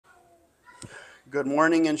Good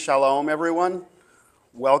morning and shalom, everyone.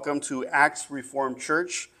 Welcome to Acts Reformed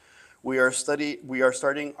Church. We are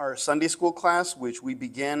starting our Sunday school class, which we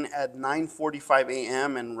begin at 9:45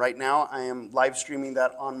 a.m. And right now, I am live streaming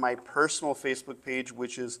that on my personal Facebook page,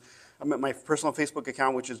 my personal Facebook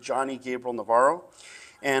account, which is Johnny Gabriel Navarro.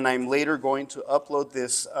 And I'm later going to upload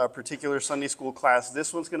this particular Sunday school class.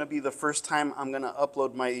 This one's going to be the first time I'm going to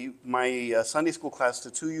upload my Sunday school class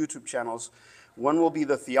to two YouTube channels. One will be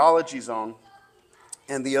the Theology Zone,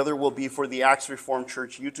 and the other will be for the Acts Reformed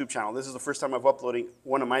Church YouTube channel. This is the first time I'm uploading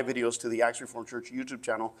one of my videos to the Acts Reformed Church YouTube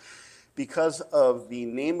channel. Because of the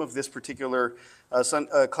name of this particular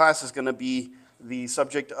class is going to be the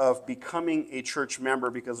subject of becoming a church member,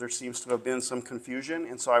 because there seems to have been some confusion,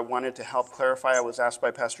 and so I wanted to help clarify. I was asked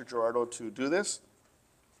by Pastor Gerardo to do this.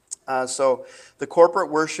 So the corporate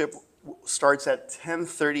worship starts at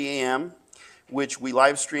 10:30 a.m., which we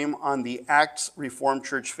live stream on the Acts Reformed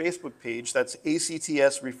Church Facebook page. That's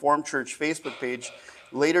ACTS Reformed Church Facebook page,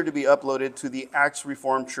 later to be uploaded to the Acts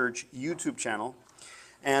Reformed Church YouTube channel.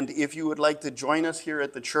 And if you would like to join us here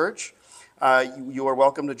at the church, you are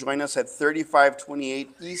welcome to join us at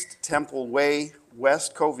 3528 East Temple Way,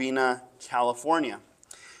 West Covina, California.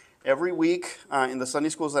 Every week in the Sunday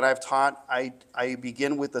schools that I've taught, I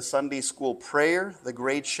begin with the Sunday school prayer, the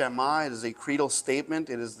Great Shema. It is a creedal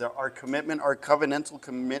statement. It is our commitment, our covenantal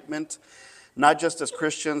commitment, not just as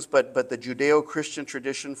Christians, but the Judeo-Christian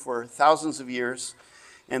tradition for thousands of years.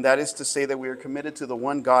 And that is to say that we are committed to the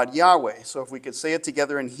one God, Yahweh. So if we could say it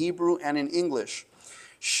together in Hebrew and in English.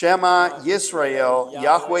 Shema Yisrael,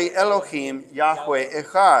 Yahweh Elohim, Yahweh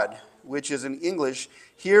Echad, which is in English,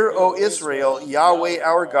 Hear, O Israel, Yahweh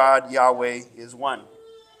our God, Yahweh is one.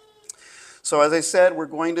 So as I said, we're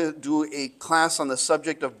going to do a class on the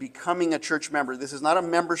subject of becoming a church member. This is not a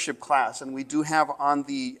membership class, and we do have on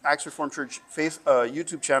the Acts Reformed Church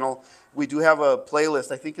YouTube channel, we do have a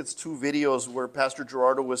playlist. I think it's 2 videos where Pastor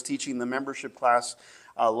Gerardo was teaching the membership class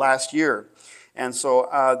last year. And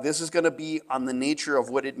so this is going to be on the nature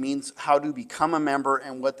of what it means, how to become a member,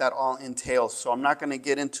 and what that all entails. So I'm not going to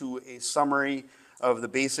get into a summary of the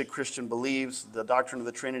basic Christian beliefs, the doctrine of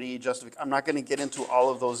the Trinity, I'm not going to get into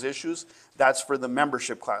all of those issues. That's for the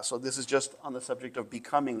membership class. So this is just on the subject of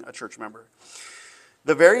becoming a church member.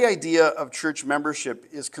 The very idea of church membership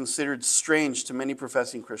is considered strange to many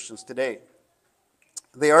professing Christians today.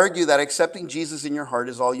 They argue that accepting Jesus in your heart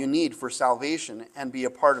is all you need for salvation and be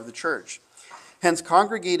a part of the church. Hence,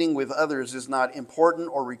 congregating with others is not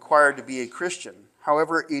important or required to be a Christian.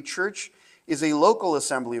 However, a church is a local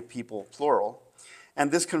assembly of people, plural, and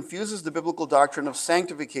this confuses the biblical doctrine of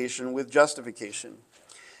sanctification with justification.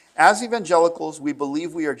 As evangelicals, we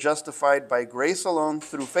believe we are justified by grace alone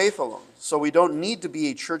through faith alone, so we don't need to be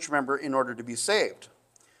a church member in order to be saved.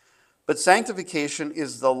 But sanctification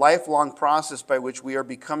is the lifelong process by which we are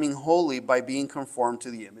becoming holy by being conformed to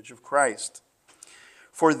the image of Christ.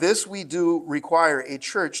 For this we do require a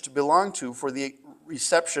church to belong to for the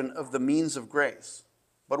reception of the means of grace.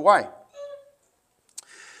 But why?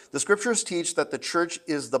 The scriptures teach that the church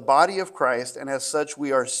is the body of Christ, and as such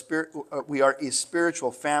we are a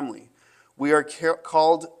spiritual family. We are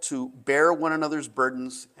called to bear one another's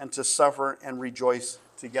burdens and to suffer and rejoice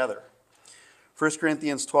together. 1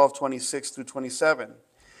 Corinthians 12:26 through 27.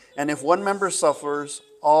 And if one member suffers,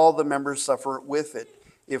 all the members suffer with it.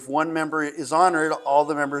 If one member is honored, all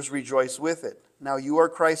the members rejoice with it. Now you are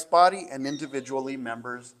Christ's body and individually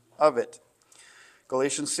members of it.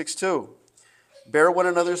 Galatians 6:2. Bear one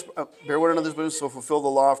another's burdens, so fulfill the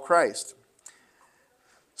law of Christ.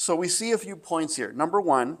 So we see a few points here. Number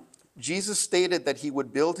 1, Jesus stated that he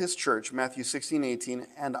would build his church, Matthew 16:18,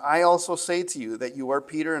 and I also say to you that you are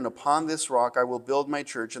Peter, and upon this rock I will build my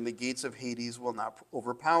church, and the gates of Hades will not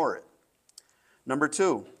overpower it. Number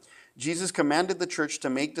 2, Jesus commanded the church to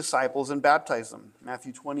make disciples and baptize them,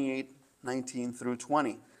 Matthew 28:19 through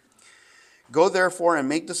 20. Go therefore and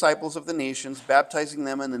make disciples of the nations, baptizing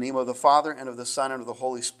them in the name of the Father and of the Son and of the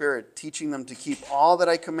Holy Spirit, teaching them to keep all that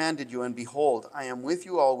I commanded you, and behold, I am with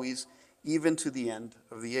you always, even to the end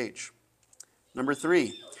of the age. Number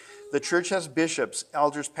 3, the church has bishops,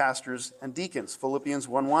 elders, pastors, and deacons, Philippians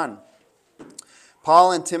 1:1.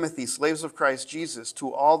 Paul and Timothy, slaves of Christ Jesus,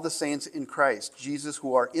 to all the saints in Christ Jesus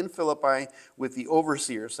who are in Philippi with the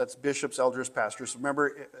overseers, that's bishops, elders, pastors.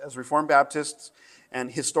 Remember, as Reformed Baptists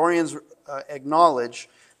and historians acknowledge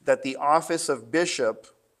that the office of bishop,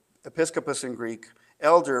 episkopos in Greek,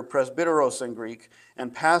 elder, presbyteros in Greek,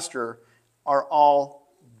 and pastor are all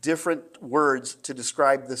different words to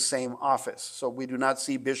describe the same office. So we do not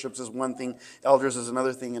see bishops as one thing, elders as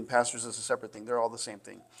another thing, and pastors as a separate thing. They're all the same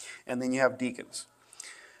thing. And then you have deacons.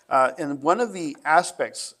 And one of the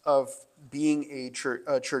aspects of being a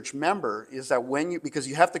church member is that because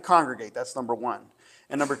you have to congregate, that's number one.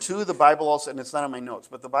 And number two, the Bible also, and it's not in my notes,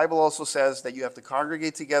 but the Bible also says that you have to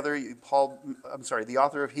congregate together. The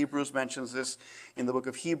author of Hebrews mentions this in the book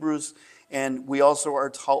of Hebrews. And we also are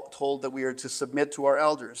told that we are to submit to our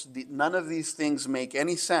elders. None of these things make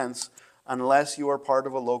any sense unless you are part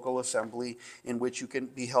of a local assembly in which you can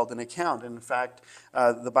be held in account. And in fact,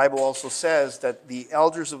 the Bible also says that the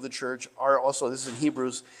elders of the church are also, this is in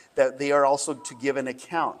Hebrews, that they are also to give an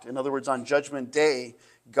account. In other words, on Judgment Day,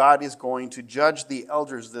 God is going to judge the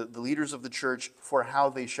elders, the leaders of the church, for how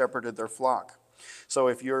they shepherded their flock. So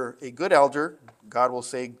if you're a good elder, God will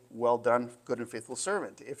say, well done, good and faithful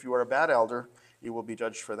servant. If you are a bad elder, you will be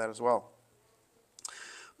judged for that as well.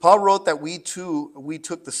 Paul wrote that we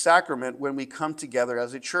took the sacrament when we come together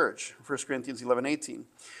as a church, 1 Corinthians 11:18.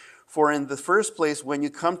 For in the first place, when you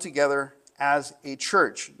come together as a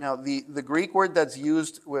church. Now, the Greek word that's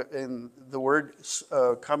used in the word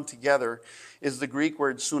come together is the Greek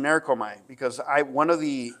word sunerkomai, because one of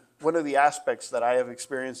the aspects that I have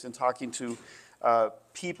experienced in talking to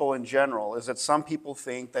people in general is that some people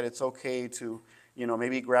think that it's okay to,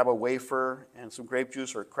 maybe grab a wafer and some grape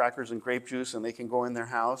juice or crackers and grape juice, and they can go in their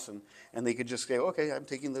house and they could just say, okay, I'm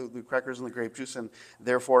taking the crackers and the grape juice, and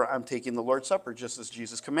therefore I'm taking the Lord's Supper just as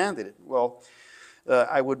Jesus commanded it. Well,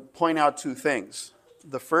 I would point out two things.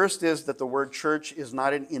 The first is that the word church is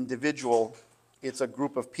not an individual, it's a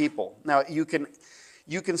group of people. Now, you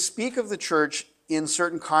can speak of the church in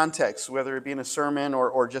certain contexts, whether it be in a sermon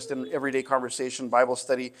or just in everyday conversation, Bible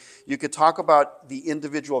study. You could talk about the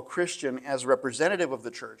individual Christian as representative of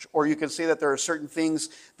the church, or you can say that there are certain things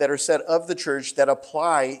that are said of the church that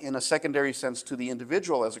apply in a secondary sense to the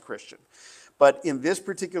individual as a Christian. But in this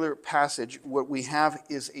particular passage, what we have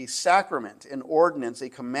is a sacrament, an ordinance, a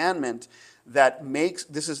commandment that makes,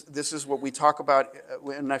 this is what we talk about,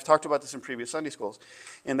 and I've talked about this in previous Sunday schools,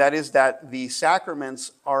 and that is that the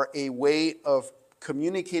sacraments are a way of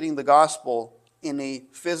communicating the gospel in a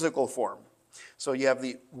physical form. So you have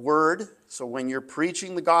the word, so when you're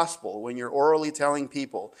preaching the gospel, when you're orally telling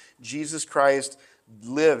people, Jesus Christ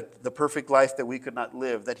lived the perfect life that we could not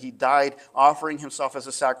live, that he died offering himself as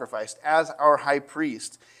a sacrifice, as our high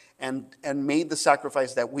priest, and made the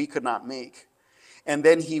sacrifice that we could not make. And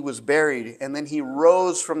then he was buried, and then he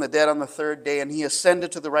rose from the dead on the third day, and he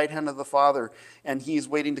ascended to the right hand of the Father, and he's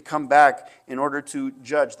waiting to come back in order to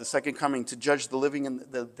judge, the second coming, to judge the living and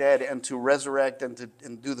the dead, and to resurrect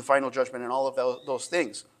and do the final judgment and all of those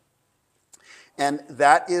things. And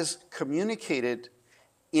that is communicated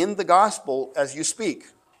in the gospel as you speak.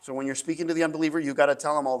 So when you're speaking to the unbeliever, you've got to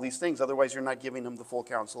tell them all these things. Otherwise, you're not giving them the full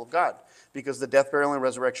counsel of God. Because the death, burial, and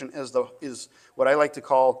resurrection is what I like to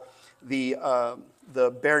call the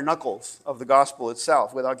bare knuckles of the gospel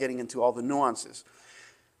itself, without getting into all the nuances.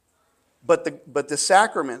 But the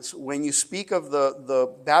sacraments, when you speak of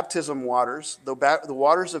the baptism waters, the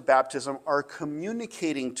waters of baptism are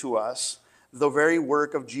communicating to us the very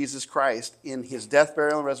work of Jesus Christ in his death,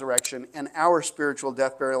 burial, and resurrection, and our spiritual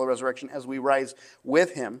death, burial, and resurrection as we rise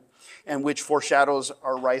with him, and which foreshadows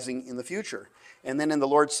our rising in the future. And then in the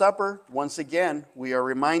Lord's Supper, once again, we are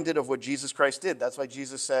reminded of what Jesus Christ did. That's why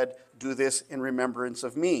Jesus said, do this in remembrance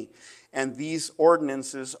of me. And these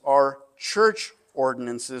ordinances are church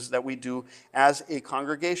ordinances that we do as a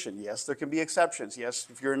congregation. Yes, there can be exceptions. Yes,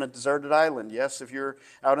 if you're in a deserted island. Yes, if you're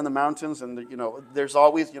out in the mountains, and there's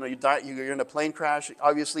always, you're in a plane crash.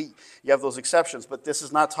 Obviously, you have those exceptions. But this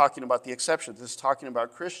is not talking about the exceptions. This is talking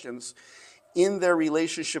about Christians in their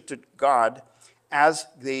relationship to God as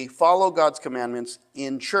they follow God's commandments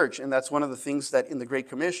in church. And that's one of the things that in the Great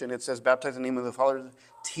Commission, it says, baptize in the name of the Father,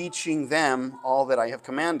 teaching them all that I have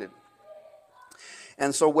commanded.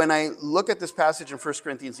 And so when I look at this passage in 1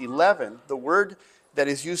 Corinthians 11, the word that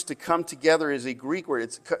is used to come together is a Greek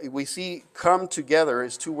word. We see come together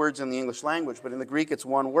is two words in the English language, but in the Greek it's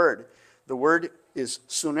one word. The word is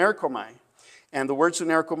sunerkomai. And the word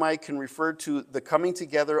sunerkomai can refer to the coming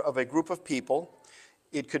together of a group of people.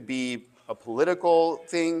 It could be a political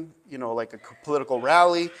thing, like a political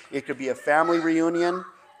rally. It could be a family reunion,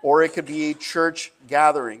 or it could be a church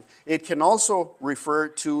gathering. It can also refer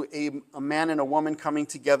to a man and a woman coming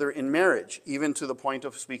together in marriage, even to the point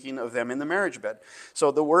of speaking of them in the marriage bed.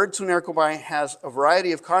 So the word sunerkomai has a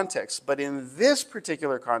variety of contexts, but in this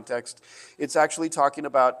particular context, it's actually talking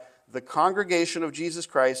about the congregation of Jesus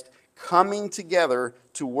Christ coming together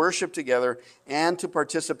to worship together and to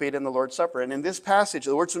participate in the Lord's Supper. And in this passage,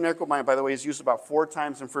 the word sunerkomai, by the way, is used about 4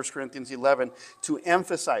 times in 1 Corinthians 11 to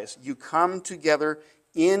emphasize you come together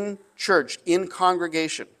in church, in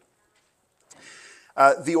congregation.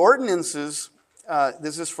 The ordinances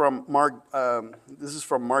This is from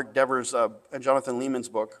Mark Devers and Jonathan Lehman's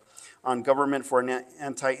book on Government for an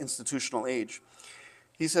Anti-Institutional Age.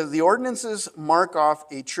 He says, the ordinances mark off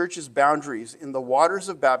a church's boundaries in the waters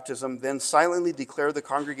of baptism, then silently declare the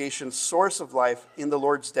congregation's source of life in the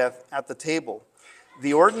Lord's death at the table.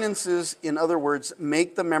 The ordinances, in other words,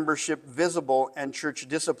 make the membership visible, and church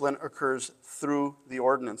discipline occurs through the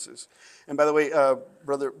ordinances. And by the way,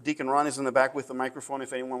 Brother Deacon Ron is in the back with the microphone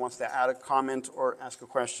if anyone wants to add a comment or ask a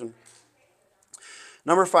question.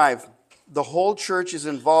 Number 5, the whole church is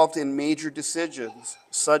involved in major decisions,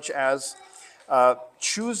 such as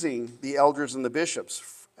choosing the elders and the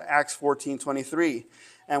bishops, Acts 14:23.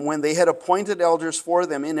 And when they had appointed elders for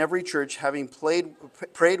them in every church, having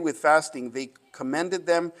prayed with fasting, they commended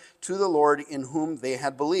them to the Lord in whom they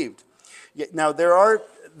had believed. Now, there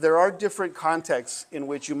are different contexts in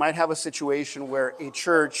which you might have a situation where a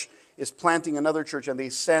church is planting another church and they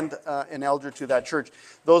send an elder to that church.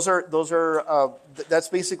 That's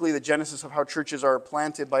basically the genesis of how churches are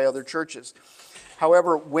planted by other churches.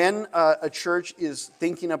 However, when a church is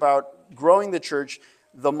thinking about growing the church,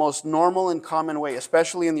 the most normal and common way,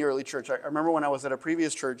 especially in the early church. I remember when I was at a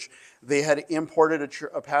previous church, they had imported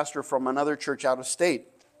a pastor from another church out of state.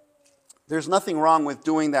 There's nothing wrong with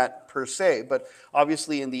doing that per se, but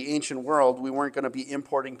obviously in the ancient world, we weren't going to be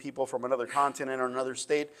importing people from another continent or another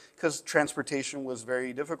state because transportation was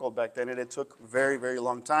very difficult back then, and it took very, very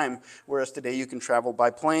long time, whereas today you can travel by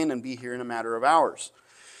plane and be here in a matter of hours.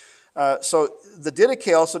 So the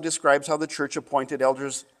Didache also describes how the church appointed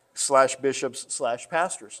elders / bishops /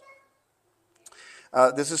 pastors.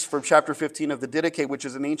 This is from chapter 15 of the Didache, which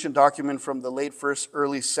is an ancient document from the late 1st,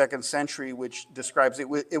 early 2nd century, which describes it.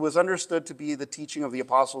 It was understood to be the teaching of the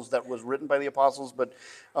apostles that was written by the apostles, but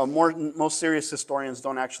most serious historians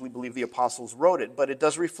don't actually believe the apostles wrote it, but it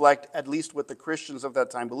does reflect at least what the Christians of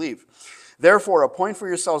that time believe. Therefore, appoint for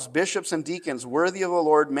yourselves bishops and deacons, worthy of the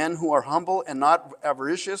Lord, men who are humble and not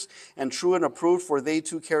avaricious, and true and approved, for they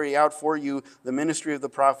too carry out for you the ministry of the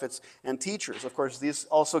prophets and teachers. Of course, this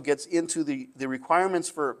also gets into the requirements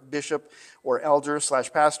for bishop or elder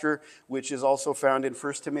 / pastor, which is also found in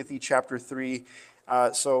 1 Timothy chapter 3.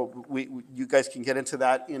 So you guys can get into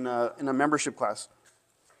that in a membership class.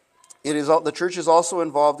 The church is also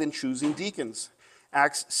involved in choosing deacons.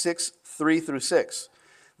 Acts 6:3-6.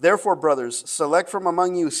 Therefore, brothers, select from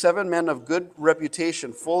among you 7 men of good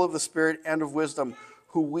reputation, full of the Spirit and of wisdom,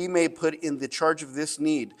 who we may put in the charge of this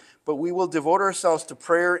need. But we will devote ourselves to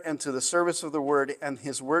prayer and to the service of the word, and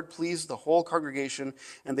his word pleased the whole congregation.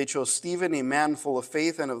 And they chose Stephen, a man full of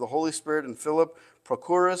faith and of the Holy Spirit, and Philip,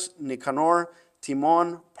 Prochorus, Nicanor,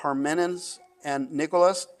 Timon, Parmenas, and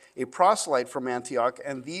Nicholas, a proselyte from Antioch,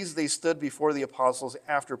 and these they stood before the apostles.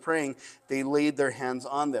 After praying, they laid their hands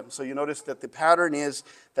on them. So you notice that the pattern is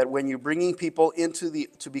that when you're bringing people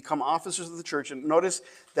to become officers of the church, and notice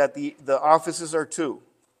that the offices are 2,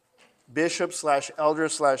 bishop / elder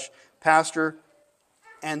 / pastor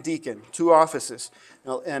and deacon, 2 offices.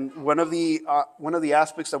 And one of the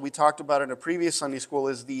aspects that we talked about in a previous Sunday school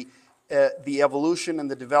is the evolution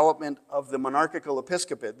and the development of the monarchical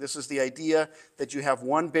episcopate. This is the idea that you have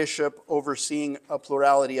one bishop overseeing a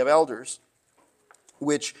plurality of elders,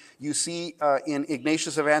 which you see in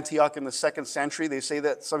Ignatius of Antioch in the 2nd century. They say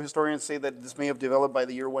that, some historians say that this may have developed by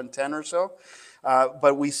the year 110 or so.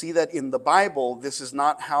 But we see that in the Bible, this is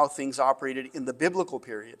not how things operated in the biblical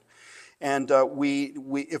period. And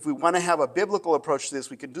if we want to have a biblical approach to this,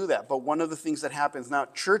 we can do that. But one of the things that happens now,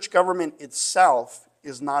 church government itself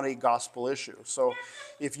is not a gospel issue. So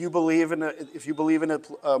if you believe in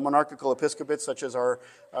a monarchical episcopate, such as our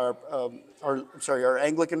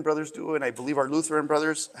Anglican brothers do, and I believe our Lutheran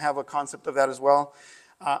brothers have a concept of that as well,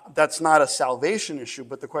 that's not a salvation issue.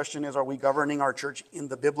 But the question is, are we governing our church in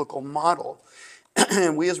the biblical model?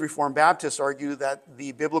 And we as Reformed Baptists argue that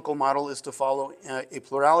the biblical model is to follow a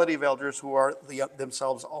plurality of elders who are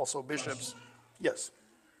themselves also bishops. Yes.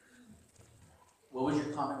 What was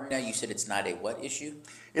your comment right now? You said it's not a what issue?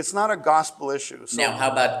 It's not a gospel issue. So now,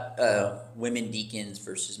 how about women deacons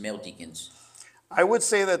versus male deacons? I would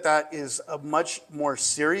say that is a much more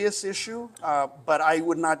serious issue, but I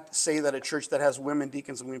would not say that a church that has women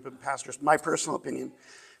deacons and women pastors, my personal opinion,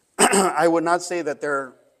 I would not say that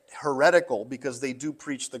they're heretical because they do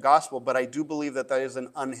preach the gospel, but I do believe that is an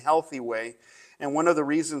unhealthy way. And one of the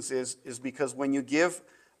reasons is because when you give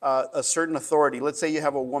a certain authority, let's say you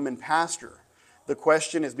have a woman pastor, the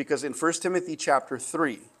question is, because in 1 Timothy chapter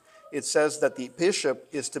 3, it says that the bishop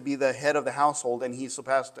is to be the head of the household, and he's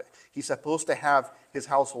supposed to have his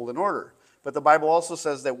household in order. But the Bible also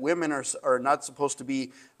says that women are not supposed to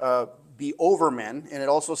be over men, and it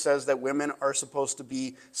also says that women are supposed to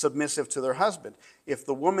be submissive to their husband. If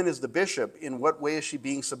the woman is the bishop, in what way is she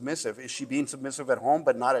being submissive? Is she being submissive at home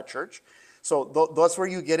but not at church? So that's where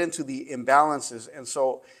you get into the imbalances. And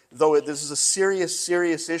so, though this is a serious,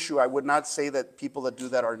 serious issue, I would not say that people that do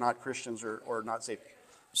that are not Christians or not saved.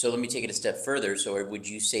 So let me take it a step further. So would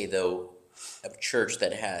you say, though, a church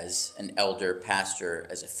that has an elder pastor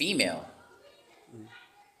as a female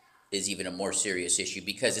is even a more serious issue?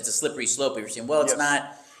 Because it's a slippery slope. You're saying, well, it's Yes.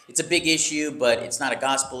 not, it's a big issue, but it's not a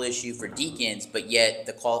gospel issue for deacons, but yet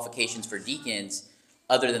the qualifications for deacons,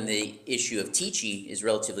 other than the issue of teaching, is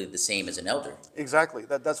relatively the same as an elder. Exactly.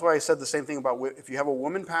 That's why I said the same thing about if you have a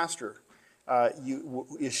woman pastor,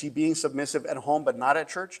 is she being submissive at home but not at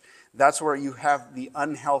church? That's where you have the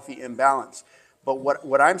unhealthy imbalance. But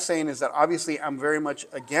what I'm saying is that obviously I'm very much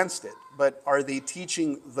against it, but are they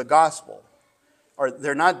teaching the gospel?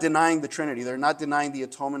 They're not denying the Trinity. They're not denying the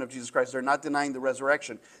atonement of Jesus Christ. They're not denying the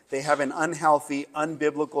resurrection. They have an unhealthy,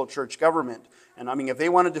 unbiblical church government. And I mean, if they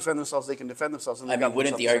want to defend themselves, they can defend themselves. I mean,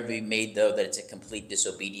 wouldn't the argument be made, though, that it's a complete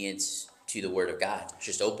disobedience to the word of God,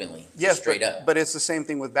 just openly, yes, straight up? But it's the same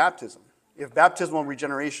thing with baptism. If baptismal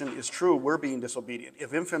regeneration is true, we're being disobedient.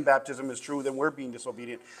 If infant baptism is true, then we're being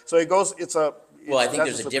disobedient. So it goes, Well, I think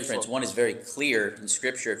there's a slippery difference. slope. One is very clear in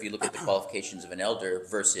Scripture if you look at the qualifications of an elder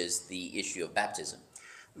versus the issue of baptism.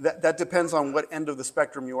 That depends on what end of the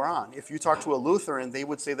spectrum you are on. If you talk to a Lutheran, they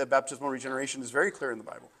would say that baptismal regeneration is very clear in the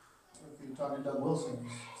Bible. If you're talking to Doug Wilson,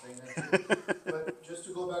 he's saying that too. But just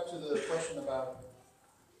to go back to the question about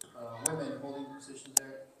women holding positions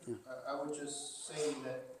there, I would just say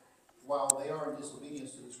that while they are in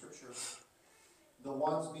disobedience to the scripture, the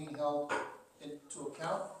ones being held into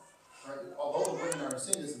account, right, although the women are in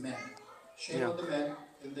sin, is the men. Shame on the men,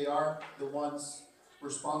 and they are the ones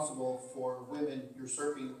responsible for women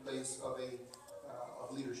usurping the place of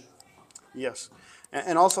leadership. Yes.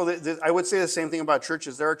 And also, I would say the same thing about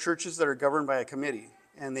churches. There are churches that are governed by a committee.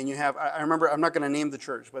 And then you have, I remember, I'm not going to name the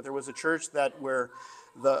church, but there was a church where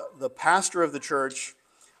the pastor of the church,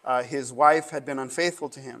 his wife had been unfaithful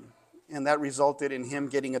to him. And that resulted in him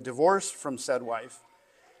getting a divorce from said wife.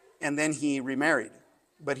 And then he remarried.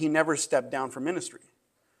 But he never stepped down from ministry.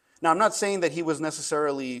 Now, I'm not saying that he was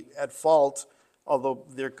necessarily at fault, although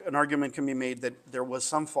an argument can be made that there was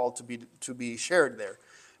some fault to be shared there.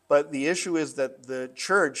 But the issue is that the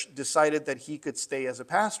church decided that he could stay as a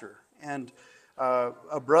pastor. And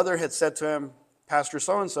a brother had said to him, Pastor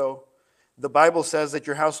so-and-so, the Bible says that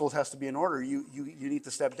your household has to be in order. You need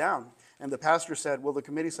to step down. And the pastor said, well, the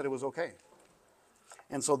committee said it was okay.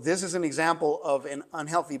 And so this is an example of an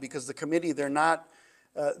unhealthy, because the committee, they're not,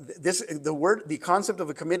 the concept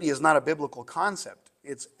of a committee is not a biblical concept.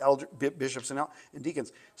 It's bishops and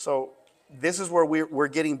deacons. So this is where we're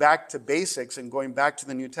getting back to basics and going back to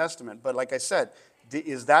the New Testament. But like I said,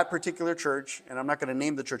 is that particular church, and I'm not going to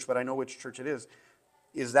name the church, but I know which church it is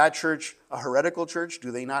that church a heretical church?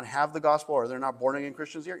 Do they not have the gospel? Or they're not born-again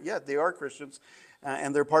Christians here? Yeah, they are Christians,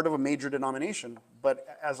 and they're part of a major denomination. But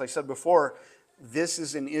as I said before, this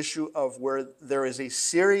is an issue of where there is a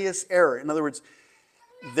serious error. In other words,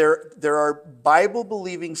 there are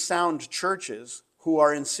Bible-believing sound churches who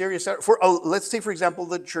are in serious error. Let's take, for example,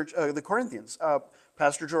 the church, the Corinthians.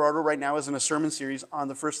 Pastor Gerardo right now is in a sermon series on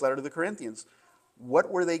the first letter to the Corinthians.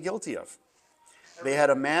 What were they guilty of? They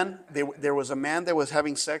had a man, there was a man that was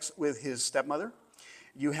having sex with his stepmother.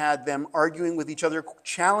 You had them arguing with each other,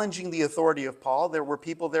 challenging the authority of Paul. There were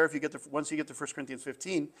people there, once you get to 1 Corinthians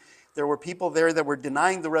 15, there were people there that were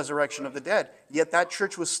denying the resurrection of the dead. Yet that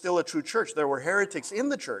church was still a true church. There were heretics in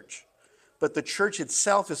the church, but the church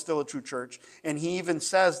itself is still a true church. And he even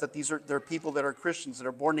says that there are people that are Christians, that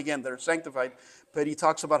are born again, that are sanctified, but he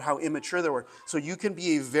talks about how immature they were. So you can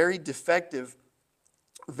be a very defective,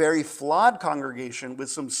 very flawed congregation with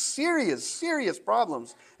some serious, serious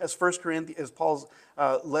problems, as Paul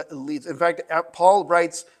leads. In fact, Paul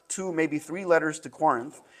writes 2, maybe 3 letters to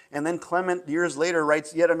Corinth, and then Clement years later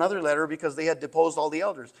writes yet another letter because they had deposed all the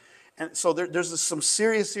elders. And so there's some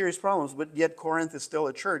serious, serious problems, but yet Corinth is still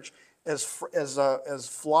a church. As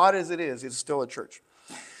flawed as it is, it's still a church.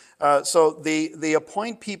 So they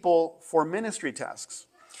appoint people for ministry tasks.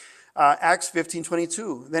 Acts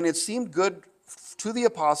 15:22. Then it seemed good to the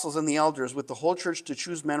apostles and the elders with the whole church to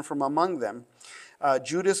choose men from among them,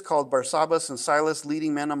 Judas called Barsabbas and Silas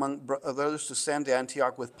leading men among others to send to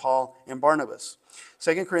Antioch with Paul and Barnabas.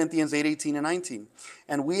 2 Corinthians 8:18 and 19.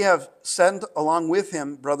 And we have sent along with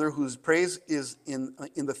him, brother, whose praise is in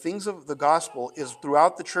the things of the gospel is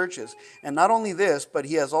throughout the churches. And not only this, but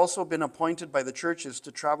he has also been appointed by the churches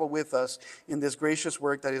to travel with us in this gracious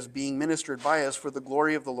work that is being ministered by us for the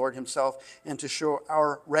glory of the Lord himself and to show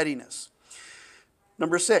our readiness.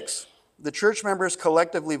 Number 6, the church members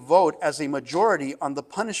collectively vote as a majority on the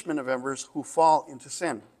punishment of members who fall into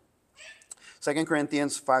sin. 2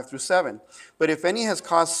 Corinthians 5 through 7. But if any has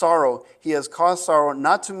caused sorrow, he has caused sorrow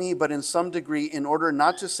not to me, but in some degree, in order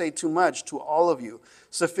not to say too much to all of you.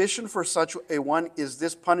 Sufficient for such a one is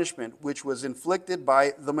this punishment, which was inflicted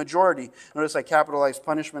by the majority. Notice I capitalized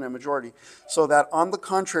punishment and majority. So that on the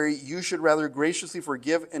contrary, you should rather graciously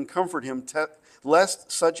forgive and comfort him,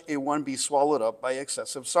 lest such a one be swallowed up by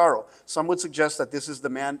excessive sorrow. Some would suggest that this is the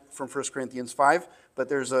man from 1 Corinthians 5, but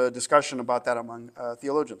there's a discussion about that among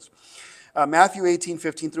theologians. Matthew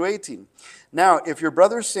 18:15 through 18. Now, if your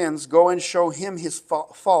brother sins, go and show him his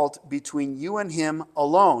fault between you and him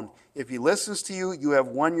alone. If he listens to you, you have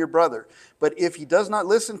won your brother. But if he does not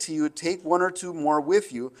listen to you, take one or two more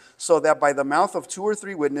with you, so that by the mouth of 2 or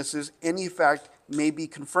 3 witnesses any fact may be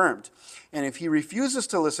confirmed. And if he refuses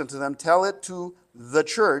to listen to them, tell it to the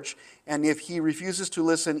church. And if he refuses to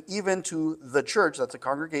listen even to the church, that's a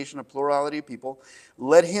congregation, a plurality of people,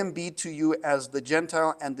 let him be to you as the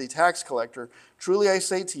Gentile and the tax collector. Truly I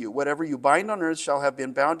say to you, whatever you bind on earth shall have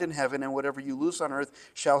been bound in heaven, and whatever you loose on earth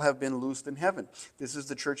shall have been loosed in heaven. This is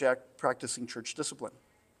the church act practicing church discipline.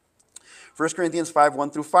 1 Corinthians 5,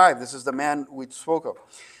 1 through 5. This is the man we spoke of.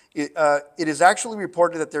 It is actually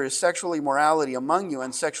reported that there is sexual immorality among you,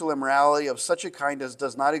 and sexual immorality of such a kind as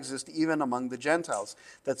does not exist even among the Gentiles,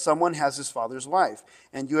 that someone has his father's wife.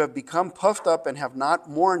 And you have become puffed up and have not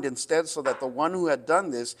mourned instead, so that the one who had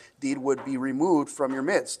done this deed would be removed from your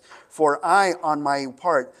midst. For I, on my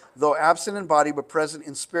part, though absent in body but present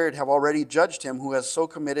in spirit, have already judged him who has so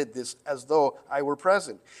committed this as though I were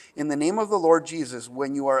present. In the name of the Lord Jesus,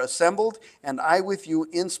 when you are assembled, and I with you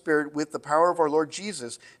in spirit with the power of our Lord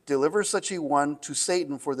Jesus, deliver such a one to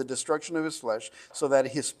Satan for the destruction of his flesh, so that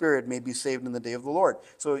his spirit may be saved in the day of the Lord.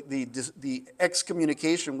 So the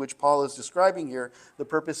excommunication which Paul is describing here, the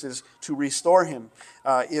purpose is to restore him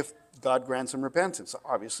if God grants him repentance.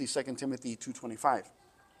 Obviously, 2 Timothy 2:25.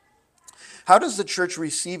 How does the church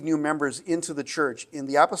receive new members into the church? In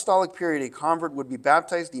the apostolic period, a convert would be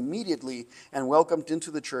baptized immediately and welcomed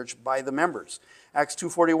into the church by the members. Acts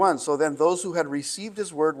 2:41. So then those who had received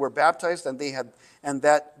his word were baptized, and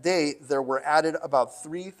that day there were added about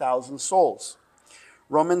 3,000 souls.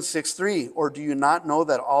 Romans 6:3. Or do you not know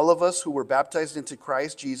that all of us who were baptized into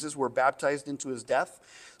Christ Jesus were baptized into his death?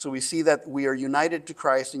 So we see that we are united to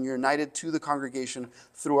Christ and united to the congregation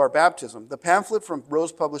through our baptism. The pamphlet from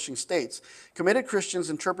Rose Publishing states, committed Christians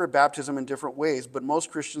interpret baptism in different ways, but most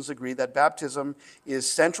Christians agree that baptism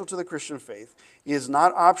is central to the Christian faith, is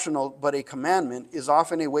not optional but a commandment, is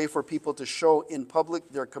often a way for people to show in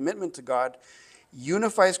public their commitment to God,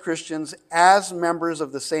 unifies Christians as members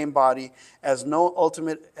of the same body, has no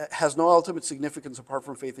ultimate significance apart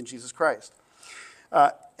from faith in Jesus Christ.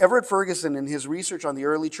 Everett Ferguson, in his research on the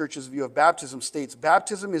early church's view of baptism, states,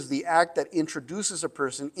 baptism is the act that introduces a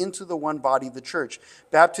person into the one body, the church.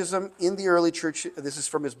 Baptism in the early church, this is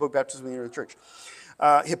from his book, Baptism in the Early Church.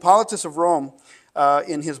 Hippolytus of Rome,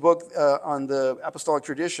 in his book on the apostolic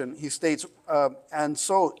tradition, he states, and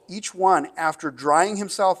so each one, after drying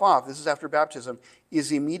himself off, this is after baptism,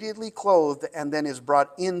 is immediately clothed and then is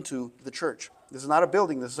brought into the church. This is not a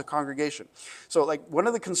building, this is a congregation. So like one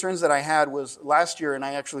of the concerns that I had was last year, and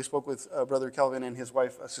I actually spoke with Brother Kelvin and his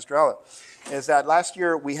wife, Sister Ella, is that last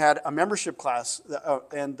year we had a membership class,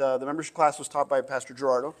 and the membership class was taught by Pastor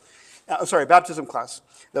Gerardo. Baptism class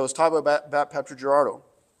that was taught by Pastor Gerardo.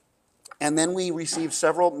 And then we received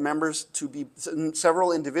several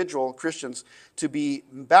individual Christians to be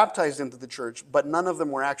baptized into the church, but none of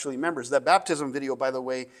them were actually members. That baptism video, by the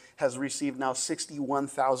way, has received now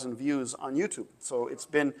 61,000 views on YouTube. So it's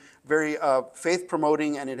been very faith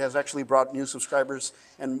promoting, and it has actually brought new subscribers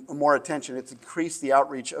and more attention. It's increased the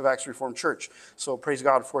outreach of Acts Reformed Church. So praise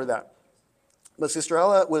God for that. But Sister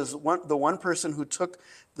Ella was the one person who took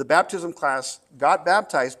the baptism class, got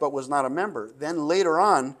baptized, but was not a member. Then later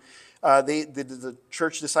on, the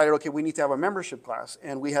church decided, okay, we need to have a membership class.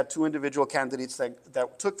 And we had 2 individual candidates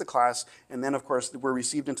that took the class, and then, of course, were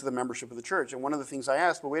received into the membership of the church. And one of the things I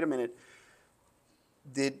asked, well, wait a minute,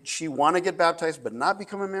 did she want to get baptized but not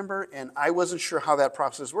become a member? And I wasn't sure how that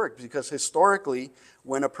process worked, because historically,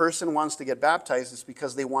 when a person wants to get baptized, it's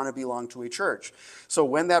because they want to belong to a church. So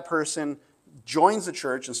when that person joins the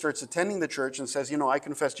church and starts attending the church and says, I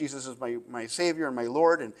confess Jesus as my Savior and my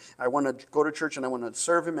Lord, and I want to go to church and I want to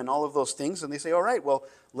serve him and all of those things. And they say, all right, well,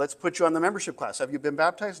 let's put you on the membership class. Have you been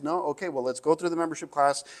baptized? No? Okay, well, let's go through the membership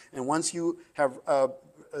class. And once you have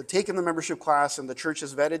taken the membership class and the church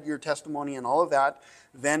has vetted your testimony and all of that,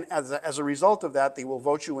 then as a result of that, they will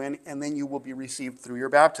vote you in, and then you will be received through your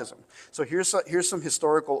baptism. So here's some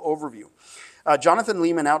historical overview. Jonathan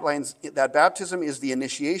Lehman outlines that baptism is the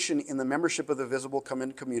initiation in the membership of the visible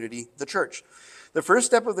covenant community, the church. The first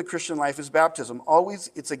step of the Christian life is baptism.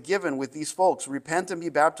 Always, it's a given with these folks. Repent and be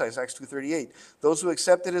baptized, Acts 2:38. Those who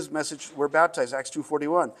accepted his message were baptized, Acts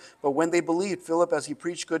 2:41. But when they believed Philip as he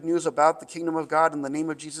preached good news about the kingdom of God in the name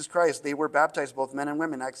of Jesus Christ, they were baptized, both men and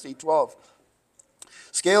women, Acts 8:12.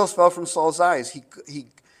 Scales fell from Saul's eyes.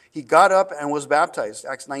 He got up and was baptized,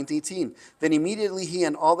 Acts 9:18. Then immediately he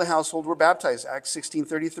and all the household were baptized, Acts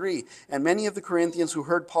 16:33. And many of the Corinthians who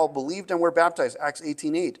heard Paul believed and were baptized, Acts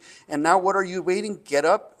 18:8. And now what are you waiting? Get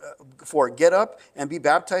up and be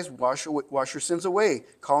baptized, wash your sins away,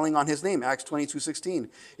 calling on his name, Acts 22:16.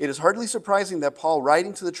 It is hardly surprising that Paul,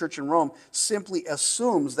 writing to the church in Rome, simply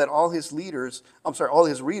assumes that all his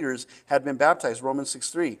readers had been baptized, Romans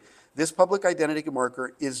 6:3. This public identity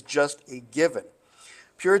marker is just a given.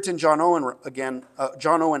 Puritan John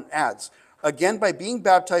Owen adds, again, by being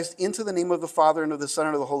baptized into the name of the Father and of the Son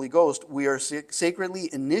and of the Holy Ghost, we are sacredly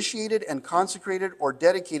initiated and consecrated or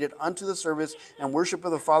dedicated unto the service and worship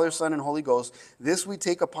of the Father, Son, and Holy Ghost. This we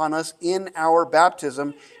take upon us in our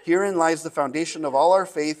baptism. Herein lies the foundation of all our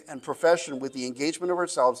faith and profession, with the engagement of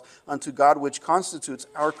ourselves unto God, which constitutes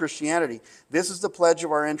our Christianity. This is the pledge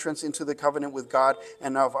of our entrance into the covenant with God,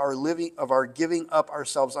 and of our giving up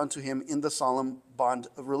ourselves unto him in the solemn bond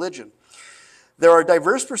of religion. There are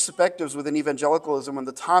diverse perspectives within evangelicalism on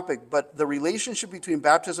the topic, but the relationship between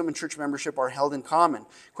baptism and church membership are held in common.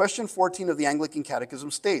 Question 14 of the Anglican Catechism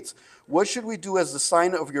states, what should we do as the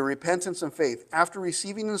sign of your repentance and faith? After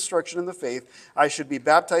receiving instruction in the faith, I should be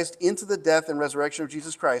baptized into the death and resurrection of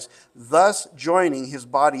Jesus Christ, thus joining his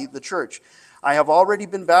body, the church. I have already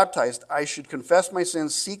been baptized. I should confess my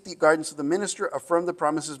sins, seek the guidance of the minister, affirm the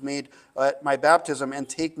promises made at my baptism, and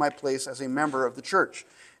take my place as a member of the church.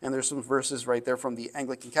 And there's some verses right there from the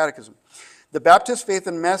Anglican Catechism. The Baptist Faith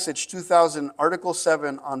and Message 2000, Article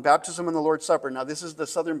 7 on baptism and the Lord's Supper. Now, this is the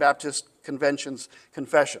Southern Baptist Convention's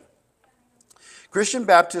confession. Christian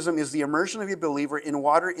baptism is the immersion of a believer in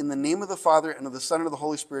water in the name of the Father and of the Son and of the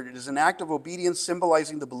Holy Spirit. It is an act of obedience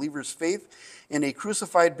symbolizing the believer's faith in a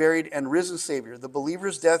crucified, buried, and risen Savior, the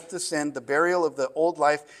believer's death to sin, the burial of the old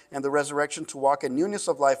life, and the resurrection to walk in newness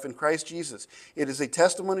of life in Christ Jesus. It is a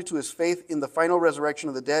testimony to his faith in the final resurrection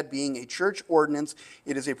of the dead, being a church ordinance.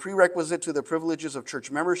 It is a prerequisite to the privileges of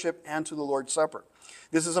church membership and to the Lord's Supper.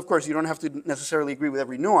 This is, of course, you don't have to necessarily agree with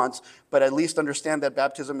every nuance, but at least understand that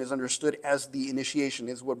baptism is understood as the initiation,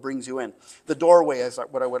 is what brings you in. The doorway is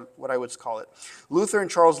what I would call it. Luther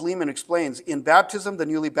and Charles Lehman explains, in baptism, the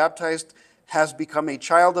newly baptized has become a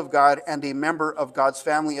child of God and a member of God's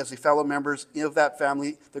family. As a fellow members of that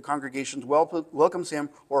family, the congregation welcomes him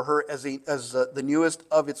or her as the newest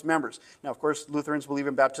of its members. Now, of course, Lutherans believe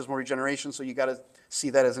in baptismal regeneration, so you got to see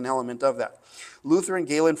that as an element of that. Lutheran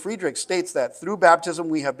Galen Friedrich states that through baptism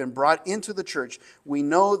we have been brought into the church. We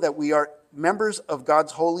know that we are members of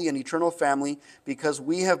God's holy and eternal family because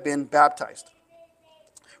we have been baptized.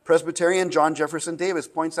 Presbyterian John Jefferson Davis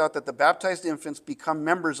points out that the baptized infants become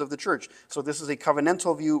members of the church. So this is a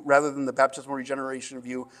covenantal view rather than the baptismal regeneration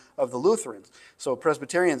view of the Lutherans. So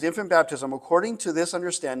Presbyterians, infant baptism, according to this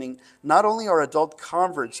understanding, not only are adult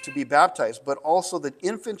converts to be baptized, but also the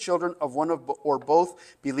infant children of one of or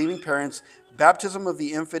both believing parents. Baptism of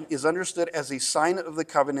the infant is understood as a sign of the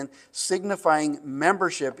covenant, signifying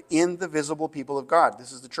membership in the visible people of God.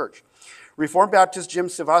 This is the church. Reformed Baptists Jim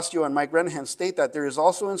Savastio and Mike Renahan state that there is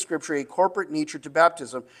also in Scripture a corporate nature to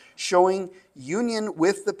baptism, showing union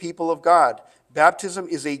with the people of God. Baptism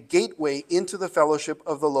is a gateway into the fellowship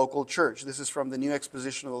of the local church. This is from the New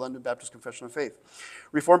Exposition of the London Baptist Confession of Faith.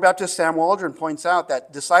 Reformed Baptist Sam Waldron points out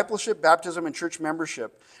that discipleship, baptism, and church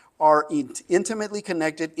membership are intimately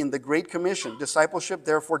connected in the Great Commission. Discipleship,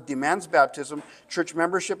 therefore, demands baptism, church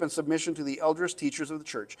membership, and submission to the elders, teachers of the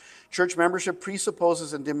church. Church membership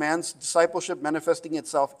presupposes and demands discipleship, manifesting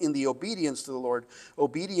itself in the obedience to the Lord.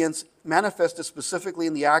 Obedience manifested specifically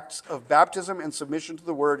in the acts of baptism and submission to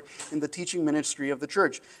the word in the teaching ministry of the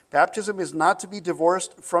church. Baptism is not to be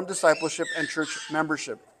divorced from discipleship and church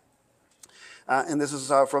membership. And this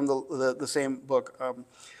is from the same book.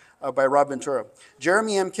 By Rob Ventura.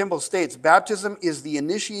 Jeremy M. Kimball states, baptism is the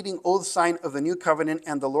initiating oath sign of the new covenant,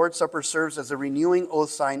 and the Lord's Supper serves as a renewing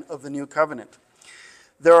oath sign of the new covenant.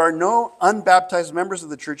 There are no unbaptized members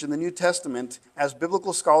of the church in the New Testament, as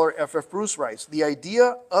biblical scholar F.F. Bruce writes. The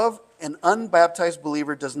idea of an unbaptized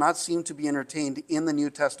believer does not seem to be entertained in the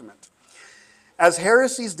New Testament. As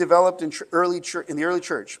heresies developed in the early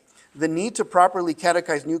church, the need to properly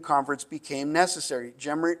catechize new converts became necessary.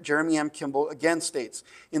 Jeremy M. Kimball again states,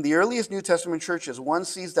 in the earliest New Testament churches, one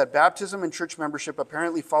sees that baptism and church membership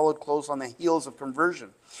apparently followed close on the heels of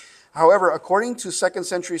conversion. However, according to second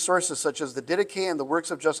century sources such as the Didache and the works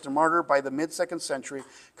of Justin Martyr, by the mid-second century,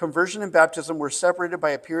 conversion and baptism were separated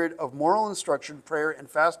by a period of moral instruction, prayer, and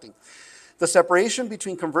fasting. The separation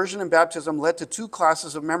between conversion and baptism led to two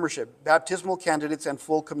classes of membership, baptismal candidates and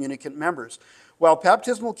full communicant members. While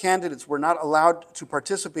baptismal candidates were not allowed to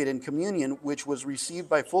participate in communion, which was received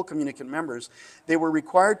by full communicant members, they were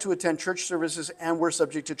required to attend church services and were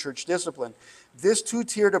subject to church discipline. This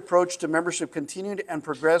two-tiered approach to membership continued and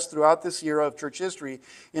progressed throughout this era of church history.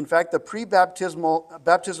 In fact, the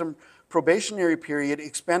baptism probationary period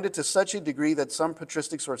expanded to such a degree that some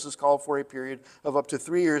patristic sources call for a period of up to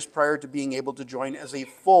 3 years prior to being able to join as a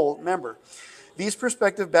full member. These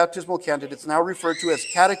prospective baptismal candidates, now referred to as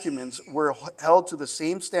catechumens, were held to the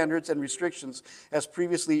same standards and restrictions as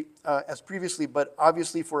previously, but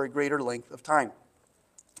obviously for a greater length of time.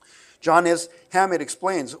 John S. Hammett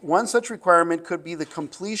explains, one such requirement could be the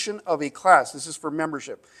completion of a class. This is for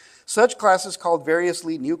membership. Such classes, called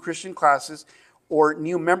variously new Christian classes or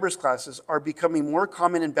new members classes, are becoming more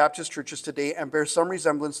common in Baptist churches today and bear some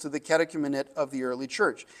resemblance to the catechumenate of the early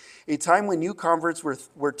church, a time when new converts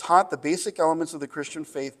were taught the basic elements of the Christian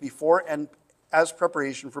faith before and as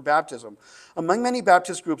preparation for baptism. Among many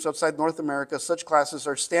Baptist groups outside North America, such classes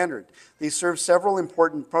are standard. They serve several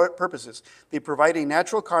important purposes. They provide a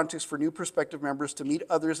natural context for new prospective members to meet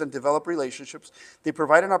others and develop relationships. They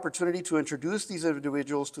provide an opportunity to introduce these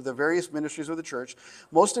individuals to the various ministries of the church.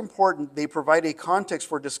 Most important, they provide a context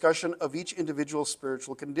for discussion of each individual's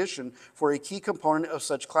spiritual condition, for a key component of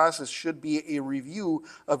such classes should be a review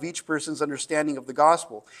of each person's understanding of the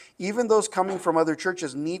gospel. Even those coming from other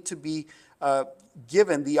churches need to be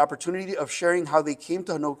given the opportunity of sharing how they came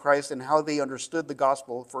to know Christ and how they understood the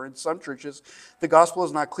gospel. For in some churches, the gospel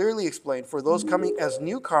is not clearly explained. For those coming as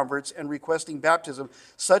new converts and requesting baptism,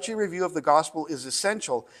 such a review of the gospel is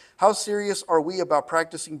essential. How serious are we about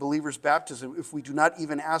practicing believers' baptism if we do not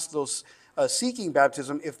even ask those seeking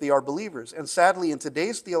baptism if they are believers? And sadly, in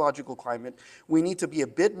today's theological climate, we need to be a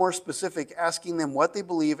bit more specific, asking them what they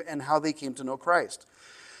believe and how they came to know Christ.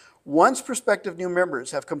 Once prospective new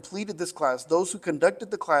members have completed this class, those who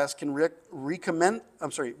conducted the class can recommend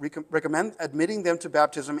admitting them to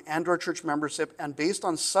baptism and or church membership, and based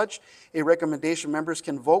on such a recommendation, members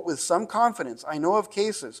can vote with some confidence. I know of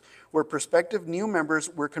cases where prospective new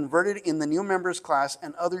members were converted in the new members class,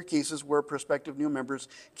 and other cases where prospective new members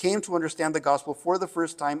came to understand the gospel for the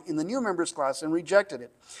first time in the new members class and rejected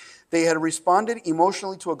it. They had responded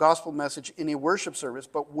emotionally to a gospel message in a worship service,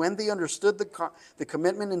 but when they understood the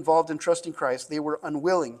commitment involved in trusting Christ, they were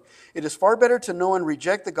unwilling. It is far better to know and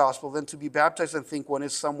reject the gospel than to be baptized and think one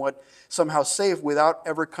is somehow saved without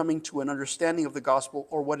ever coming to an understanding of the gospel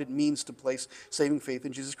or what it means to place saving faith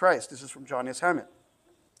in Jesus Christ. This is from John S. Hammett.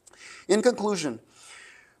 In conclusion,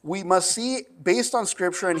 we must see, based on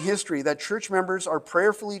Scripture and history, that church members are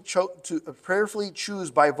prayerfully choose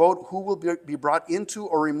by vote who will be brought into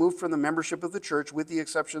or removed from the membership of the church, with the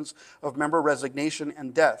exceptions of member resignation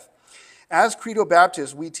and death. As Credo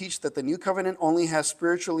Baptists, we teach that the New Covenant only has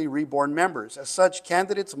spiritually reborn members. As such,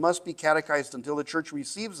 candidates must be catechized until the church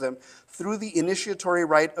receives them through the initiatory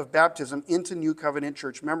rite of baptism into New Covenant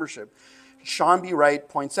church membership. Sean B. Wright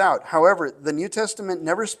points out, however, the New Testament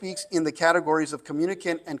never speaks in the categories of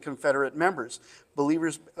communicant and confederate members.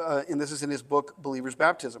 Believers, and this is in his book, Believer's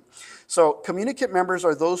Baptism. So communicant members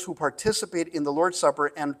are those who participate in the Lord's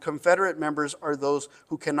Supper, and confederate members are those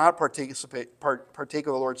who cannot partake of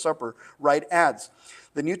the Lord's Supper. Wright adds,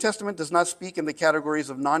 the New Testament does not speak in the categories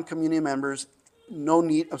of non-communing members,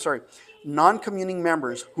 non-communing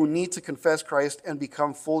members who need to confess Christ and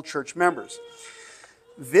become full church members.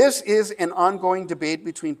 This is an ongoing debate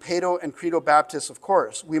between Paedo and Credo Baptists, of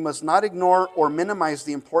course. We must not ignore or minimize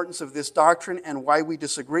the importance of this doctrine and why we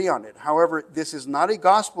disagree on it. However, this is not a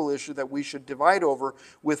gospel issue that we should divide over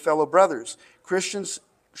with fellow brothers. Christians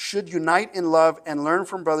should unite in love and learn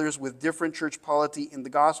from brothers with different church polity in the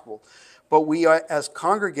gospel. But we, as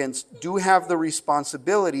congregants, do have the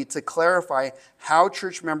responsibility to clarify how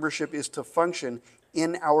church membership is to function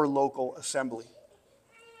in our local assembly.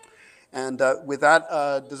 And with that,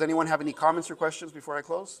 does anyone have any comments or questions before I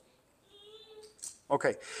close?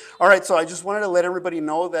 Okay. All right, so I just wanted to let everybody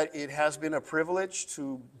know that it has been a privilege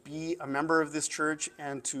to be a member of this church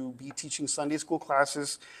and to be teaching Sunday school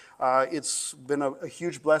classes. It's been a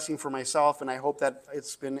huge blessing for myself, and I hope that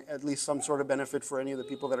it's been at least some sort of benefit for any of the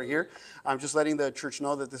people that are here. I'm just letting the church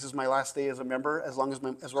know that this is my last day as a member. As well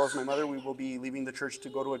as my mother, we will be leaving the church to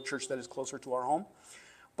go to a church that is closer to our home.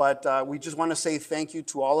 But we just want to say thank you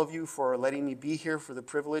to all of you for letting me be here, for the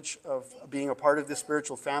privilege of being a part of this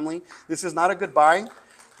spiritual family. This is not a goodbye.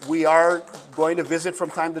 We are going to visit from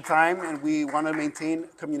time to time, and we want to maintain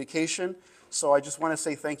communication. So I just want to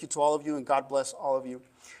say thank you to all of you, and God bless all of you.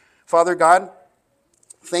 Father God,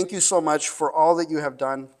 thank you so much for all that you have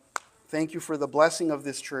done. Thank you for the blessing of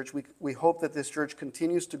this church. We hope that this church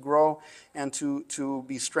continues to grow and to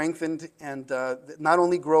be strengthened, and not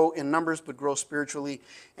only grow in numbers, but grow spiritually,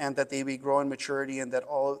 and that they may grow in maturity, and that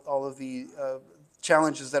all of the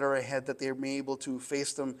challenges that are ahead, that they may be able to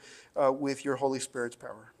face them with your Holy Spirit's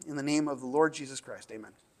power. In the name of the Lord Jesus Christ,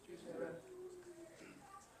 amen.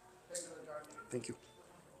 Thank you.